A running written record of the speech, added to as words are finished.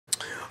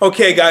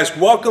Okay guys,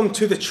 welcome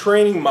to the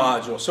training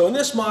module. So in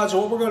this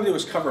module, what we're going to do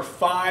is cover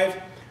 5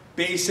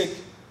 basic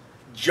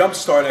jump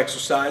start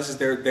exercises.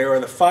 There are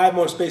the 5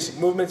 most basic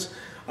movements.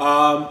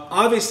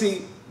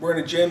 Obviously, we're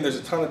in a gym, there's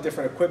a ton of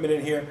different equipment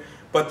in here,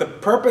 but the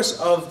purpose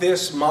of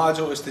this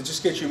module is to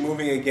just get you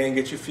moving again,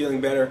 get you feeling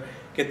better,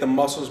 get the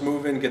muscles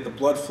moving, get the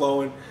blood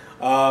flowing.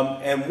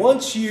 And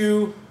once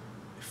you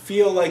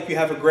feel like you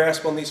have a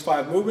grasp on these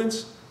 5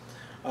 movements,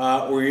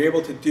 or you're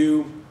able to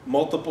do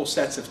multiple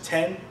sets of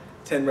 10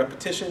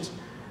 repetitions,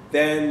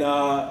 then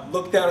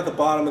look down at the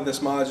bottom of this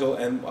module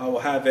and I will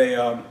have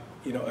a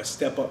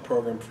step-up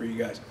program for you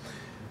guys.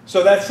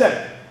 So that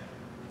said,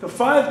 the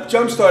 5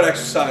 jump start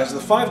exercises, the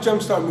 5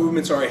 jump start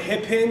movements are a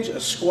hip hinge, a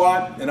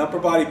squat, an upper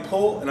body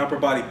pull, an upper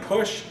body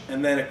push,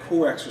 and then a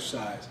core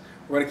exercise.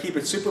 We're going to keep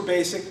it super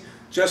basic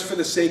just for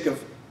the sake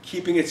of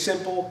keeping it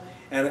simple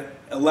and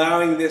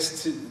allowing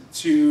this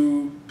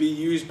to be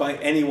used by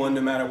anyone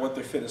no matter what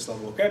their fitness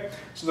level, okay?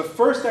 So the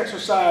first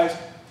exercise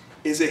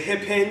is a hip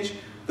hinge.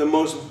 The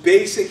most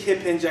basic hip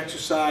hinge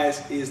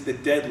exercise is the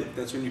deadlift.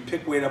 That's when you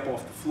pick weight up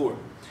off the floor.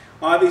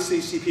 Obviously,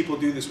 you see people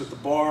do this with the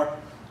bar,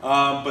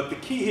 but the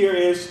key here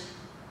is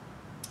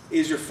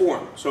your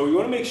form. So you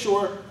want to make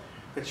sure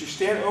that you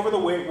stand over the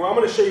weight. Well, I'm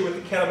going to show you with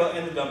the kettlebell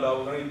and the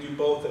dumbbell. We're going to do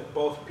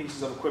both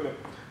pieces of equipment,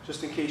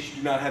 just in case you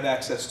do not have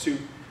access to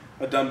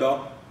a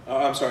dumbbell.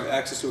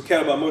 Access to a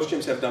kettlebell. Most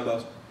gyms have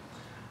dumbbells.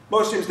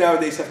 Most gyms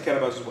nowadays have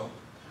kettlebells as well.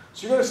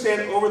 So you're going to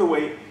stand over the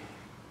weight.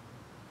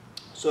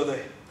 So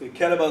the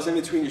kettlebell's in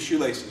between your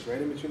shoelaces,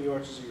 right in between the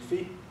arches of your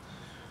feet.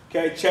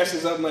 Okay, chest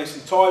is up nice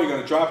and tall. You're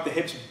going to drop the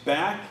hips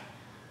back.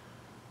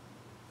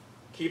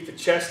 Keep the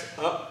chest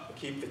up.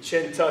 Keep the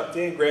chin tucked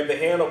in. Grab the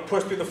handle,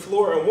 push through the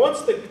floor. And once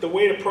the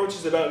weight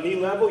approaches about knee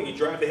level, you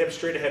drive the hips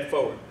straight ahead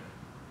forward.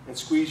 And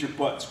squeeze your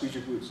butt, squeeze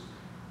your glutes.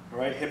 All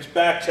right, hips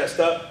back,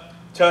 chest up,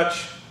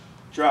 touch,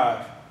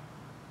 drive.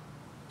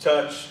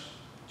 Touch,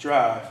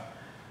 drive.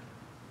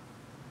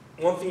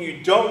 One thing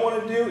you don't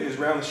want to do is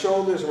round the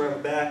shoulders, around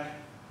the back.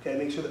 Okay,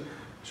 make sure the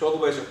shoulder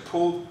blades are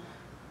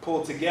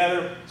pulled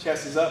together,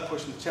 chest is up,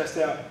 pushing the chest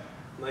out,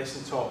 nice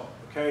and tall.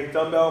 Okay,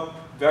 dumbbell,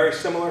 very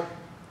similar.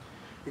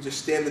 You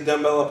just stand the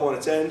dumbbell up on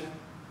its end,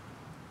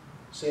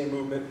 same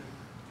movement,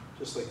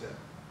 just like that.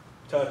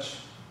 Touch,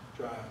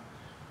 drive.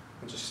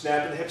 And just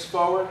snapping the hips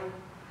forward,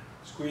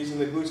 squeezing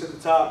the glutes at the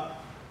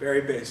top,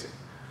 very basic.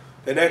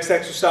 The next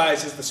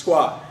exercise is the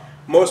squat.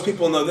 Most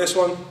people know this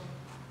one.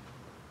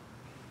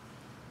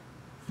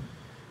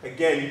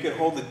 Again, you can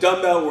hold the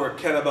dumbbell or a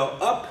kettlebell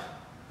up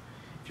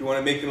if you want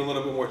to make it a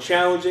little bit more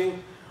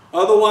challenging.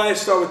 Otherwise,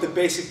 start with the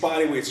basic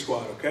bodyweight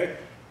squat, okay?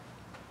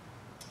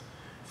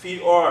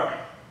 Feet are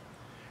a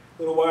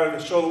little wider than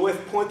shoulder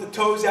width. Point the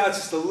toes out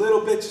just a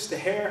little bit, just a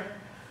hair,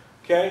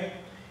 okay?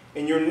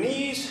 And your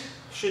knees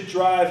should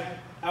drive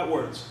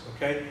outwards,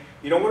 okay?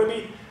 You don't want to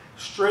be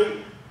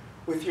straight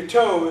with your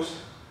toes.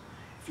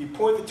 If you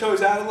point the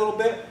toes out a little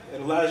bit, it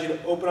allows you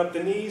to open up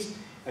the knees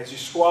as you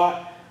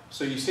squat.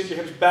 So you sit your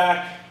hips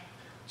back,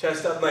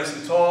 chest up nice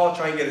and tall,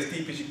 try and get as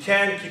deep as you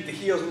can, keep the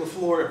heels on the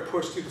floor and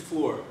push through the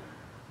floor.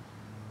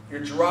 You're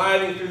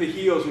driving through the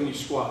heels when you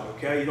squat,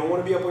 okay? You don't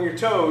want to be up on your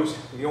toes,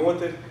 you don't want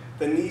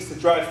the knees to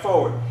drive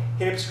forward.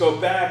 Hips go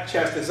back,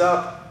 chest is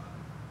up,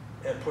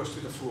 and push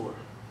through the floor.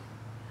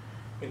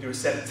 You can do a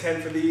set of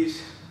 10 for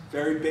these,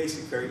 very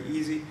basic, very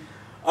easy.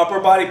 Upper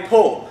body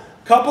pull.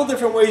 A couple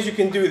different ways you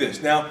can do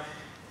this. Now,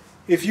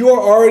 if you are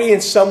already in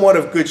somewhat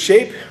of good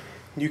shape,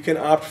 you can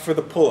opt for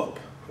the pull-up.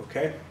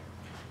 Okay?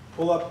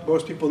 Pull up,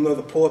 most people know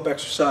the pull-up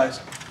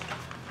exercise.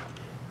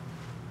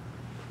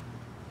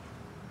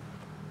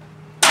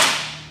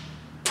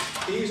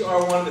 These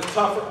are one of the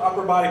tougher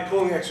upper body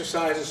pulling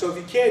exercises, so if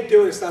you can't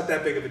do it, it's not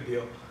that big of a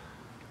deal.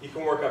 You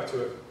can work up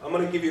to it. I'm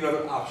going to give you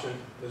another option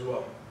as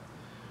well.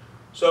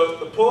 So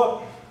the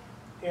pull-up,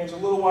 hands a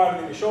little wider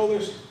than your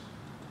shoulders.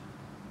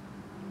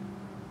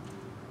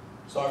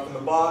 Start from the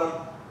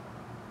bottom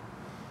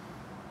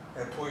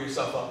and pull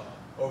yourself up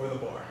over the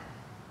bar.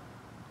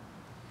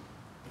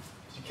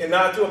 If you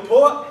cannot do a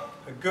pull-up,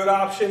 a good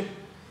option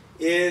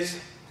is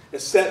a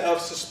set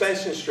of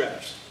suspension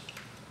straps.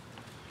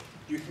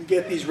 You can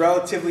get these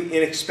relatively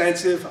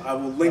inexpensive. I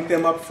will link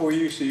them up for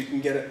you so you can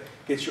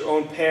get your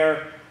own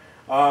pair.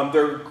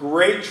 They're a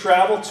great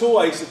travel tool.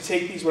 I used to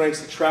take these when I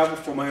used to travel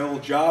for my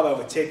old job. I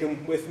would take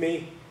them with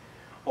me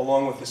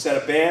along with a set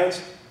of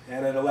bands,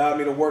 and it allowed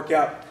me to work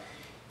out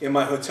in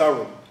my hotel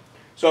room.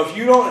 So if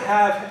you don't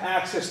have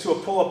access to a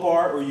pull-up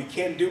bar or you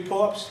can't do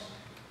pull-ups,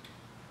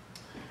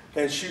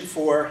 then shoot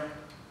for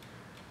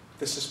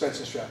the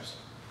suspension straps.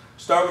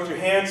 Start with your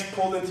hands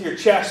pulled into your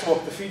chest,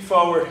 walk the feet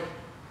forward,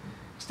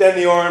 extend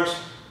the arms,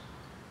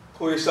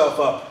 pull yourself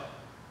up,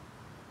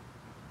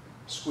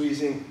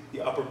 squeezing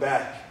the upper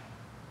back.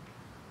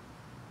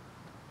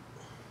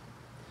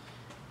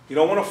 You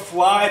don't want to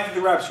fly through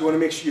the reps, you want to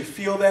make sure you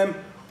feel them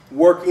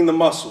working the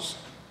muscles.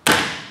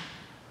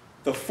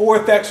 The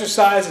fourth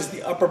exercise is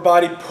the upper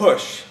body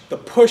push. The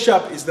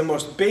push-up is the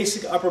most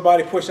basic upper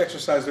body push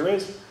exercise there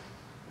is.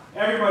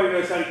 Everybody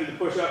knows how to do the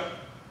push-up.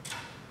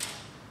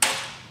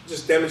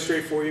 Just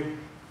demonstrate for you.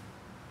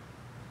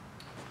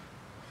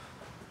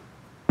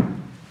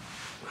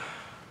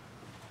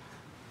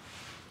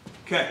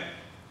 Okay.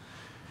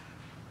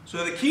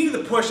 So the key to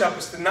the push-up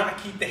is to not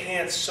keep the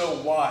hands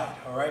so wide,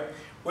 all right?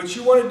 What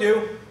you want to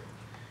do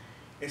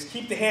is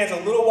keep the hands a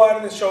little wider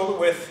than shoulder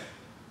width.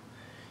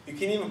 You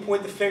can even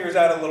point the fingers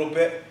out a little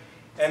bit.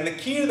 And the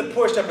key to the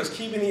push-up is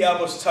keeping the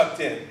elbows tucked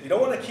in. You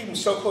don't want to keep them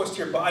so close to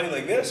your body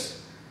like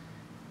this,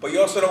 but you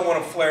also don't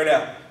want them flared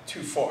out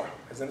too far,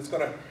 because then it's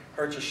going to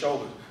hurt your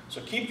shoulders. So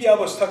keep the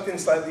elbows tucked in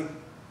slightly.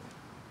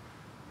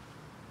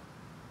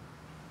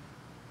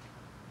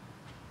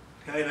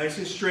 Okay, nice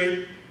and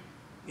straight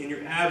in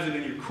your abs and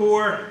in your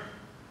core,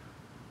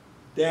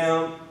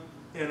 down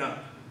and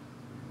up.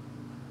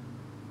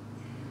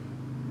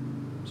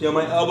 See how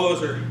my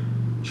elbows are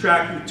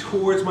tracking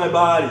towards my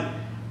body,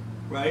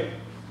 right?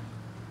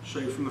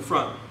 Straight from the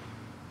front.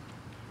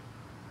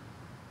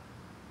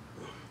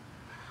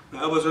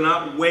 My elbows are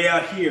not way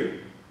out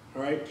here,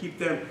 all right? Keep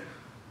them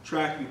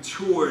tracking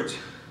towards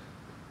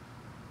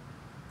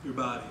your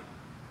body.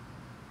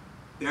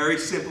 Very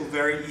simple,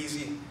 very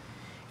easy.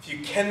 If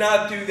you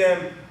cannot do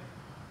them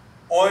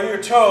on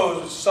your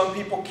toes, some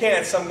people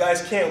can't, some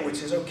guys can't,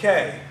 which is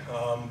okay.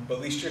 But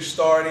at least you're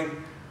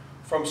starting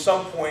from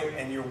some point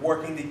and you're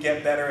working to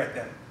get better at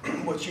them.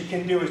 What you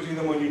can do is do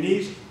them on your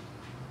knees.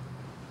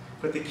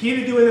 But the key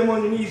to doing them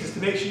on your knees is to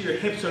make sure your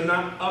hips are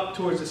not up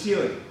towards the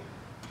ceiling.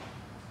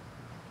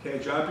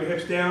 Okay, drop your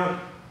hips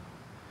down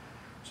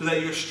so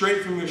that you're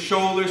straight from your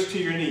shoulders to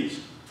your knees.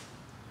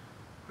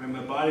 All right,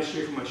 my body's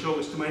straight from my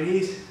shoulders to my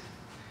knees.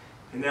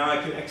 And now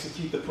I can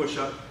execute the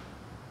push-up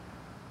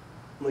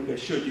like I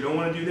should. You don't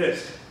want to do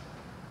this.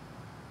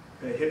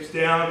 Okay, hips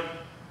down,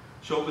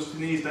 shoulders to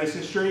knees, nice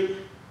and straight.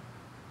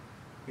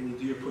 And you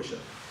do your push-up.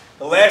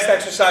 The last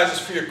exercise is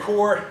for your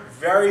core.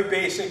 Very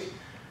basic,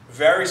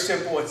 very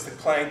simple. It's the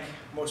plank.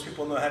 Most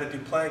people know how to do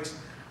planks.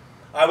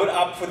 I would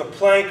opt for the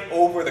plank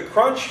over the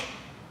crunch,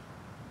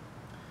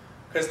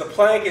 because the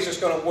plank is just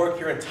going to work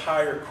your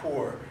entire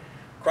core.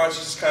 Crunch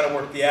just kind of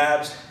work the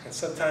abs, and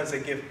sometimes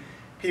they give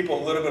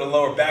people a little bit of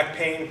lower back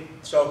pain.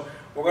 So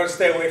we're going to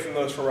stay away from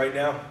those for right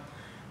now.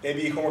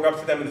 Maybe you can work up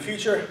to them in the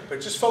future,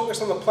 but just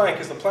focus on the plank,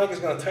 because the plank is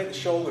going to tighten the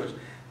shoulders,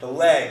 the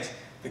legs,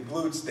 the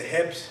glutes, the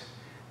hips,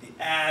 the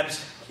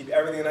abs, keep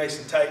everything nice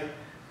and tight.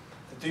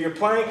 To do your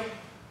plank,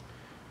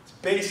 it's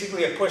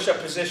basically a push-up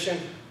position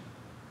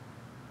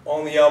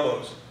on the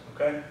elbows,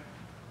 okay?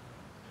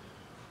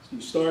 So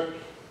you start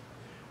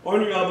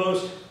on your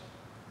elbows,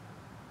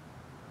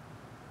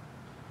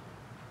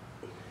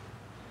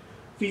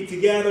 feet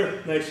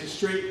together, nice and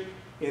straight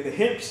in the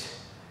hips.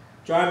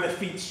 Drive the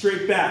feet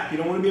straight back. You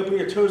don't want to be up on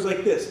your toes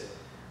like this.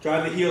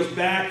 Drive the heels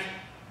back.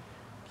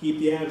 Keep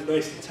the abs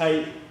nice and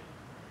tight.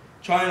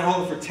 Try and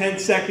hold it for 10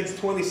 seconds,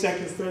 20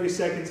 seconds, 30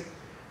 seconds.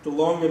 The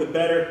longer the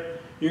better.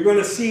 You're going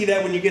to see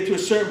that when you get to a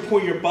certain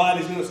point, your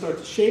body's going to start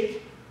to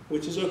shake,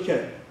 which is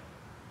okay.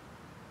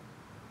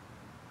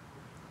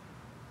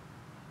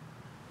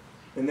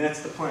 And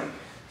that's the plank.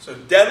 So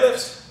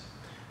deadlifts,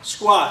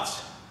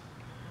 squats,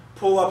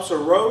 pull-ups or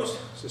rows,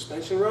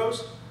 suspension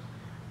rows,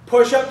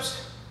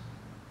 push-ups,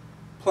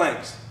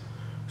 planks.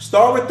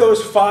 Start with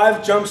those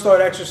 5 jump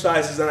start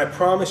exercises, and I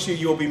promise you,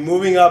 you'll be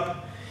moving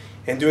up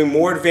and doing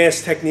more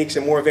advanced techniques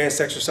and more advanced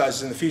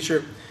exercises in the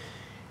future.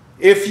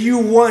 If you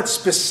want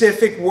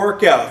specific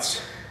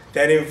workouts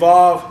that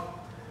involve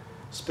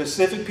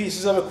specific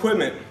pieces of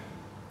equipment,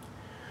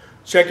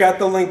 check out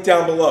the link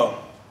down below.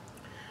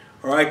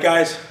 All right,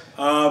 guys,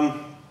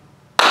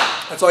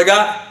 that's all I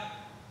got.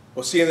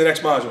 We'll see you in the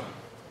next module.